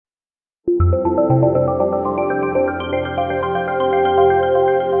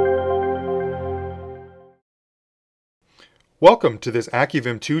Welcome to this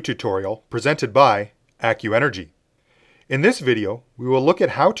Acuvim II tutorial presented by Accuenergy. In this video, we will look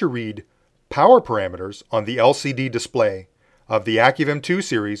at how to read power parameters on the LCD display of the Acuvim II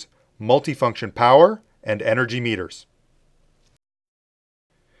series multifunction power and energy meters.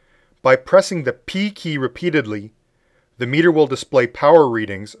 By pressing the P key repeatedly, the meter will display power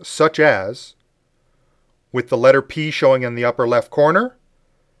readings such as, with the letter P showing in the upper left corner,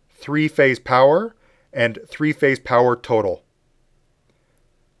 3-phase power and 3-phase power total,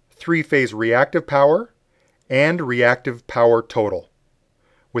 3-phase reactive power and reactive power total,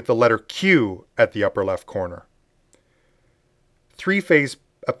 with the letter Q at the upper left corner, 3-phase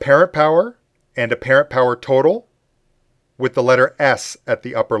apparent power and apparent power total, with the letter S at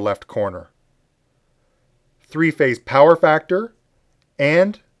the upper left corner, 3-phase power factor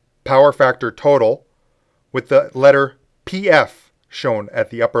and power factor total, with the letter PF shown at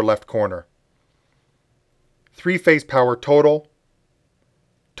the upper left corner, 3-phase power total,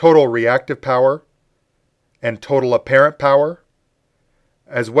 total reactive power, and total apparent power,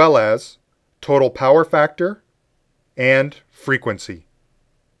 as well as total power factor and frequency.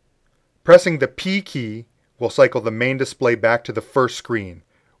 Pressing the P key will cycle the main display back to the first screen,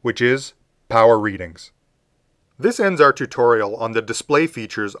 which is power readings. This ends our tutorial on the display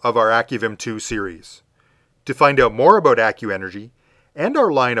features of our Acuvim II series. To find out more about Accuenergy and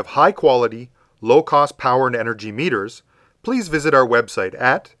our line of high-quality, low-cost power and energy meters, please visit our website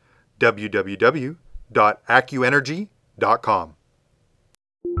at www.accuenergy.com.